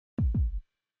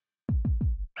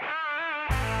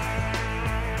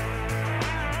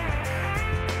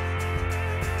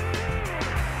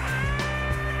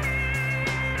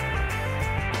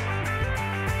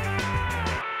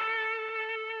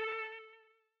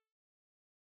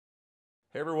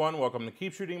Hey everyone, welcome to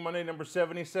Keep Shooting Monday number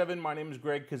 77. My name is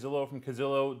Greg Cazillo from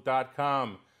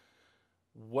Cazillo.com.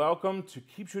 Welcome to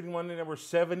Keep Shooting Monday number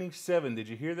 77. Did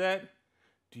you hear that?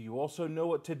 Do you also know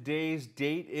what today's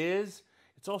date is?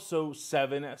 It's also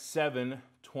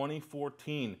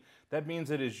 7/7/2014. That means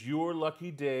it is your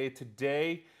lucky day.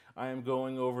 Today I am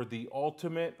going over the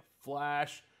ultimate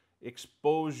flash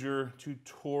exposure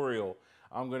tutorial.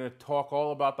 I'm going to talk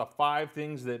all about the 5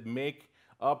 things that make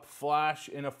up flash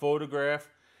in a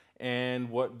photograph and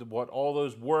what all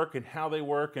those work and how they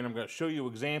work, and I'm going to show you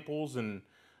examples and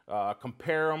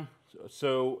compare them.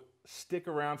 So stick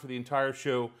around for the entire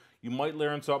show. You might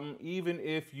learn something. Even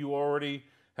if you already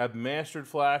have mastered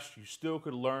flash, you still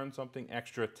could learn something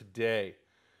extra today.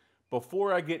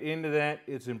 Before I get into that,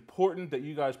 it's important that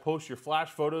you guys post your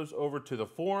flash photos over to the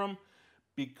forum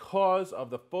because of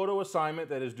the photo assignment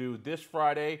that is due this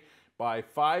Friday by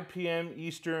 5 p.m.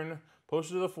 Eastern.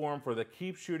 Posted to the forum for the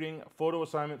Keep Shooting photo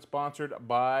assignment sponsored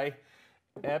by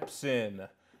Epson.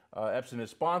 Epson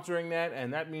is sponsoring that,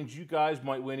 and that means you guys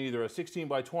might win either a 16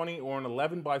 by 20 or an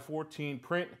 11 by 14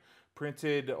 print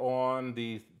printed on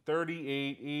the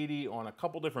 3880 on a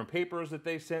couple different papers that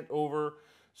they sent over.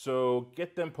 So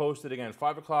get them posted again,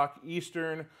 5 o'clock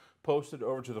Eastern, posted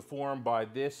over to the forum by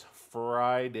this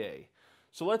Friday.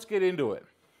 So let's get into it.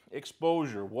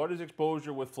 Exposure. What is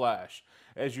exposure with flash?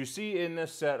 As you see in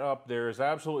this setup, there is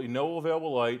absolutely no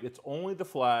available light. It's only the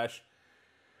flash,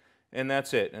 and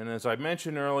that's it. And as I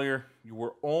mentioned earlier,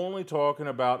 we're only talking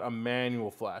about a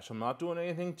manual flash. I'm not doing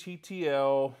anything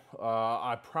TTL.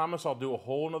 I promise I'll do a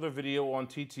whole nother video on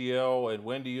TTL and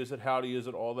when to use it, how to use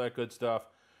it, all that good stuff.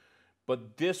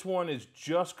 But this one is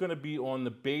just going to be on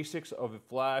the basics of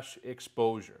flash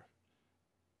exposure.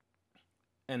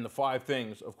 And the 5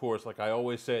 things, of course, like I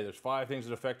always say, there's 5 things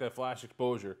that affect that flash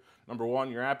exposure. Number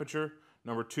 1, your aperture.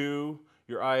 Number 2,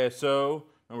 your ISO.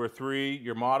 Number 3,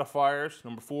 your modifiers.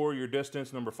 Number 4, your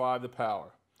distance. Number 5, the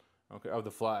power, okay, of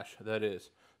the flash, that is.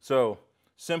 So,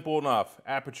 simple enough.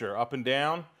 Aperture, up and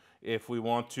down. If we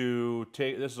want to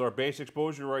take, this is our base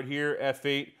exposure right here,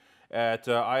 f8 at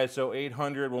ISO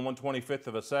 800, 1/125th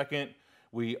of a second.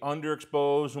 We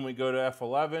underexpose when we go to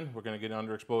f11. We're going to get an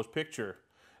underexposed picture.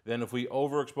 Then if we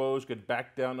overexpose, get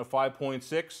back down to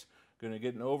 5.6, going to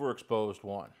get an overexposed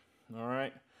one. All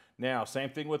right. Now,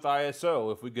 same thing with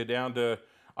ISO. If we go down to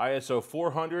ISO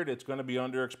 400, it's going to be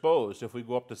underexposed. If we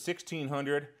go up to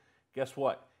 1600, guess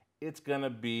what? It's going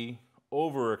to be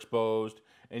overexposed.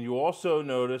 And you also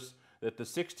notice that the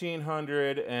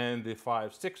 1600 and the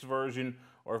 5.6 version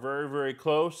are very, very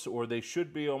close, or they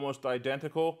should be almost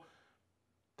identical.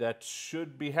 That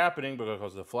should be happening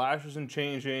because the flash isn't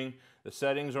changing, the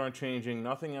settings aren't changing,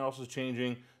 nothing else is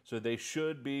changing, so they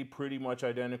should be pretty much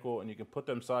identical, and you can put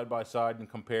them side by side and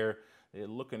compare. They're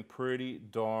looking pretty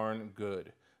darn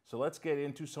good. So let's get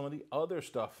into some of the other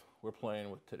stuff we're playing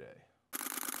with today.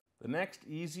 The next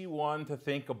easy one to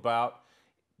think about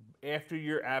after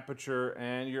your aperture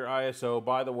and your ISO,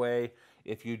 by the way,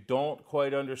 if you don't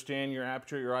quite understand your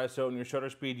aperture, your ISO, and your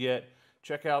shutter speed yet,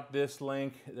 check out this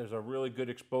link. There's a really good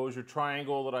exposure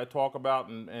triangle that I talk about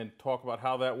and talk about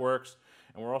how that works.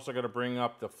 And we're also going to bring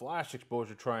up the flash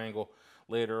exposure triangle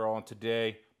later on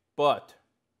today. But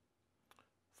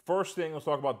first thing, let's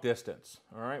talk about distance.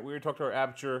 All right, we already talked about our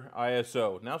aperture,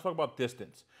 ISO. Now let's talk about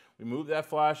distance. We move that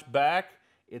flash back,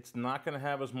 it's not going to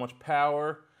have as much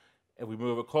power. If we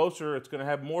move it closer, it's going to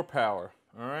have more power.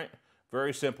 All right,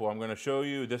 very simple. I'm going to show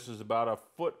you. This is about a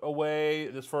foot away,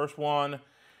 this first one.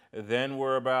 Then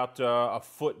we're about a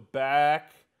foot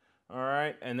back, all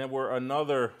right? And then we're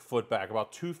another foot back,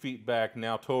 about 2 feet back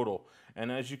now total.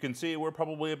 And as you can see, we're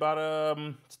probably about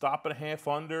a stop and a half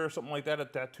under, or something like that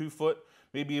at that 2 foot,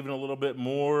 maybe even a little bit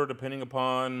more, depending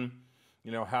upon,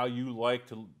 you know, how you like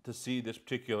to see this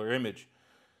particular image.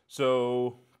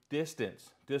 So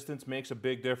distance makes a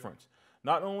big difference.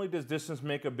 Not only does distance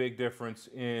make a big difference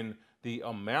in the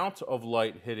amount of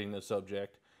light hitting the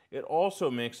subject, it also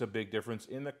makes a big difference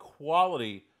in the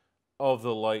quality of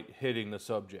the light hitting the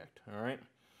subject, all right?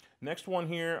 Next one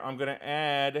here, I'm going to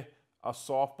add a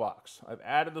softbox. I've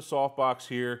added the softbox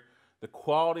here. The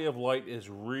quality of light is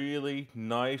really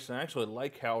nice. I actually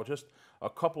like how just a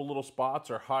couple little spots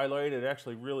are highlighted. It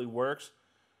actually really works,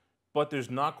 but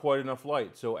there's not quite enough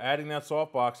light. So adding that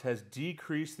softbox has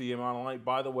decreased the amount of light.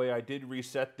 By the way, I did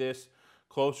reset this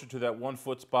closer to that 1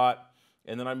 foot spot.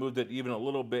 And then I moved it even a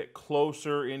little bit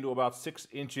closer into about 6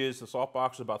 inches. The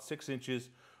softbox is about 6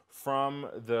 inches from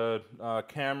the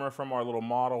camera, from our little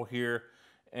model here.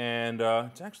 And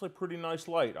it's actually a pretty nice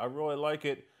light. I really like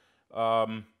it.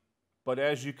 But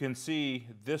as you can see,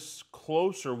 this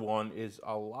closer one is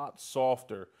a lot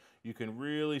softer. you can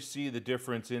really see the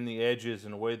difference in the edges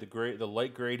and the way the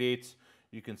light gradates.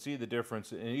 You can see the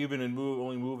difference, and even in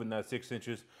only moving that 6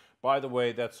 inches. By the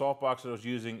way, that softbox that I was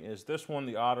using is this one,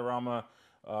 the Adorama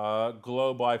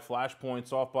Glow by Flashpoint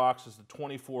softbox. Is the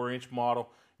 24-inch model.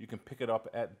 You can pick it up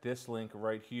at this link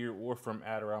right here or from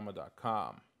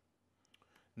Adorama.com.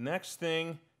 Next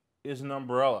thing is an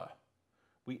umbrella.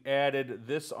 We added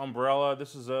this umbrella.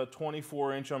 This is a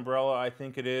 24-inch umbrella, I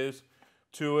think it is,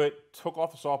 to it. Took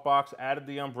off the softbox, added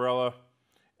the umbrella,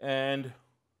 and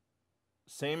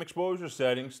same exposure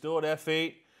setting, still at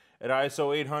f8 at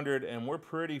ISO 800, and we're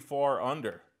pretty far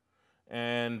under.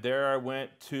 And there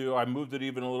I moved it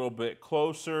even a little bit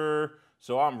closer,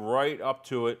 so I'm right up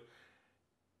to it,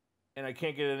 and I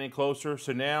can't get any closer,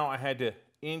 so now I had to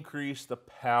increase the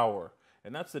power.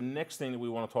 And that's the next thing that we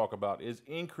want to talk about, is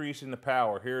increasing the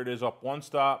power. Here it is up 1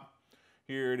 stop,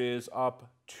 here it is up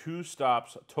 2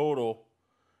 stops total.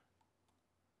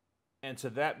 And so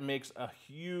that makes a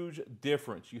huge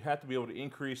difference. You have to be able to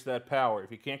increase that power.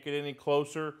 If you can't get any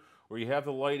closer, or you have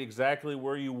the light exactly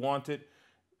where you want it,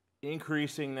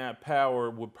 increasing that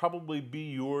power would probably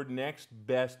be your next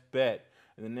best bet,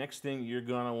 and the next thing you're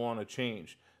gonna want to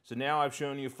change. So now I've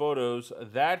shown you photos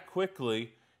that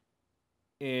quickly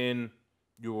in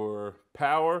your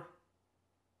power,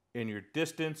 in your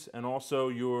distance, and also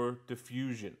your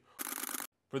diffusion.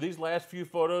 For these last few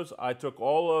photos, I took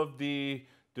all of the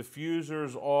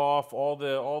diffusers off, all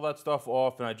that stuff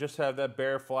off, and I just have that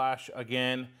bare flash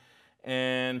again.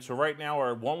 And so right now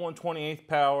we're at 1/128th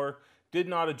power. Did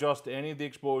not adjust any of the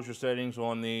exposure settings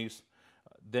on these.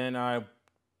 Then I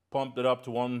pumped it up to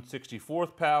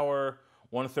 1/64th power,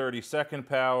 1/32nd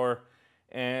power,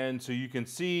 and so you can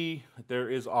see there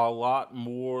is a lot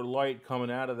more light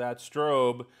coming out of that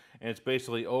strobe, and it's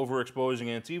basically overexposing,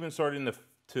 and it's even starting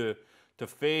to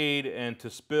fade and to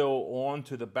spill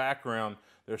onto the background.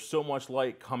 There's so much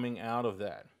light coming out of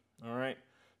that. All right,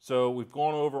 so we've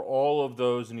gone over all of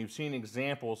those, and you've seen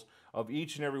examples of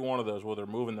each and every one of those, where they're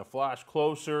moving the flash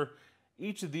closer.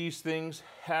 Each of these things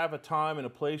have a time and a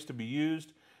place to be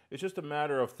used. It's just a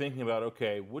matter of thinking about,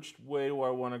 okay, which way do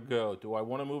I want to go? Do I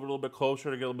want to move it a little bit closer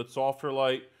to get a little bit softer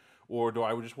light? Or do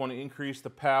I just want to increase the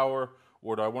power?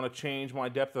 Or do I want to change my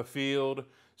depth of field?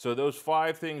 So those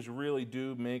 5 things really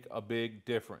do make a big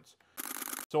difference.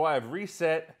 So I have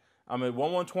reset. I'm at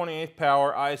 1/128th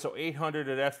power, ISO 800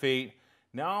 at f8.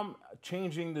 Now I'm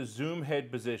changing the zoom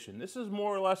head position. This is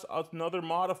more or less another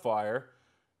modifier.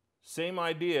 Same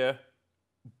idea,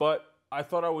 but I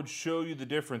thought I would show you the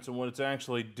difference in what it's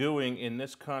actually doing in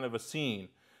this kind of a scene.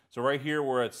 So right here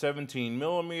we're at 17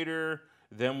 millimeter,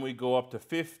 then we go up to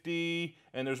 50,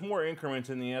 and there's more increments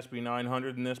in the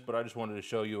SB900 in this, but I just wanted to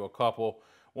show you a couple.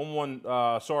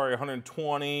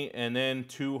 120, and then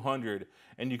 200.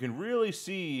 And you can really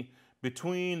see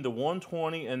between the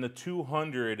 120 and the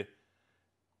 200,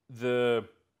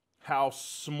 how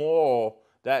small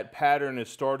that pattern is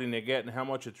starting to get and how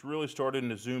much it's really starting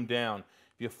to zoom down.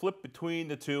 If you flip between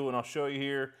the two, and I'll show you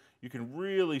here, you can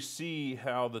really see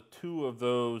how the two of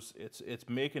those, it's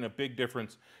making a big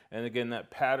difference. And again,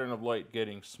 that pattern of light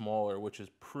getting smaller, which is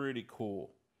pretty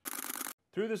cool.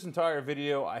 Through this entire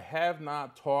video, I have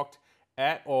not talked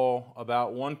at all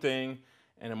about one thing,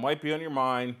 and it might be on your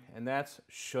mind, and that's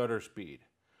shutter speed.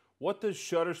 What does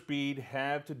shutter speed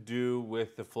have to do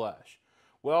with the flash?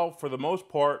 Well, for the most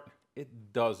part,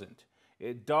 it doesn't.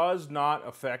 It does not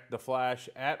affect the flash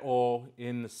at all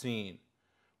in the scene,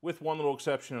 with one little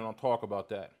exception, and I'll talk about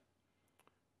that.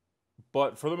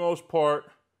 But for the most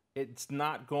part, it's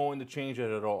not going to change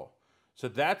it at all. So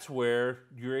that's where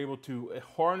you're able to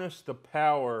harness the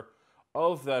power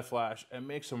of that flash and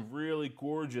make some really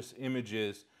gorgeous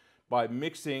images by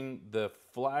mixing the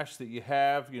flash that you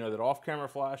have, that off-camera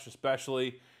flash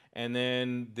especially, and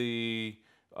then the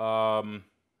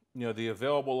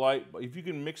available light. If you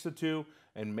can mix the two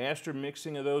and master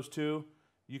mixing of those two,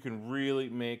 you can really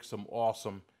make some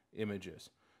awesome images.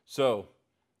 So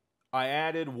I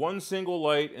added one single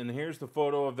light, and here's the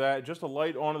photo of that, just a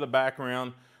light onto the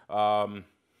background.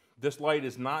 This light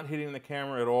is not hitting the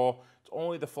camera at all. It's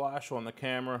only the flash on the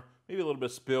camera, maybe a little bit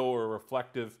of spill or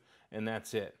reflective, and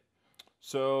that's it.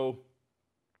 So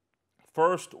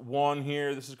first one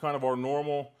here, this is kind of our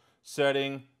normal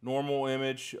setting, normal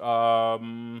image.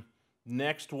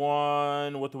 Next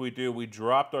one, what do? We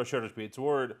dropped our shutter speed.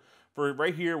 So for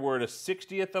right here, we're at a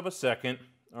 60th of a second,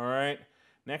 all right?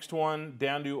 Next one,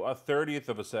 down to a 30th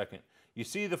of a second. You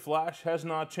see the flash has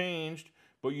not changed,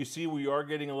 but you see we are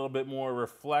getting a little bit more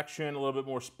reflection, a little bit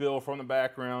more spill from the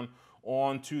background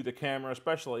onto the camera,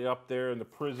 especially up there in the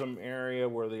prism area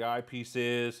where the eyepiece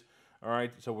is. All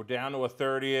right, so we're down to a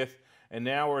 30th, and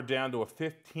now we're down to a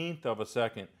 15th of a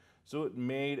second. So it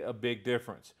made a big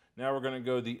difference. Now we're going to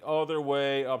go the other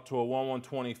way up to a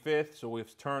 1/125th. So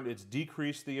it's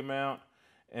decreased the amount,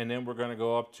 and then we're going to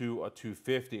go up to a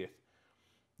 2/50th.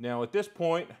 Now at this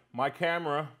point, my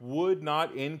camera would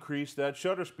not increase that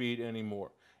shutter speed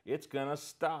anymore. It's going to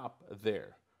stop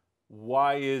there.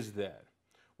 Why is that?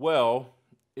 Well,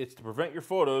 it's to prevent your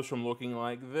photos from looking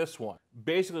like this one.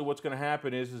 Basically what's going to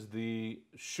happen is the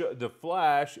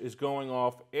flash is going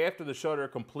off after the shutter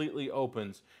completely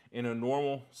opens in a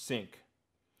normal sync.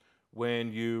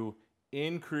 When you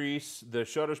increase the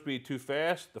shutter speed too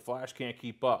fast, the flash can't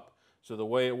keep up. So the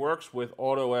way it works with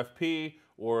Auto FP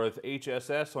or with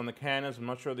HSS on the Canons, I'm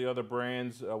not sure the other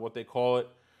brands, what they call it,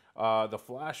 the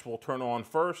flash will turn on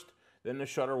first, then the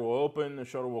shutter will open, the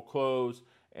shutter will close,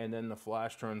 and then the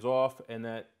flash turns off, and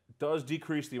that does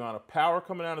decrease the amount of power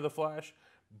coming out of the flash,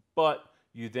 but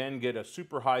you then get a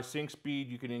super high sync speed.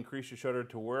 You can increase your shutter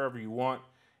to wherever you want.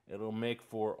 It'll make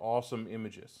for awesome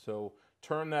images. So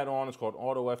turn that on. It's called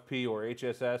Auto FP or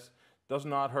HSS. Does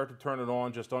not hurt to turn it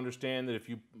on. Just understand that if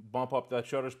you bump up that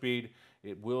shutter speed,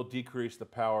 it will decrease the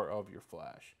power of your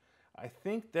flash. I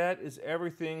think that is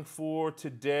everything for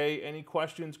today. Any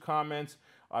questions, comments?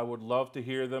 I would love to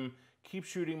hear them. Keep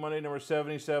shooting. Monday number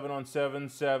 77 on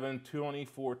 7/7.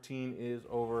 2014 is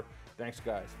over. Thanks,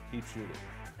 guys. Keep shooting.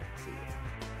 See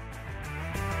ya.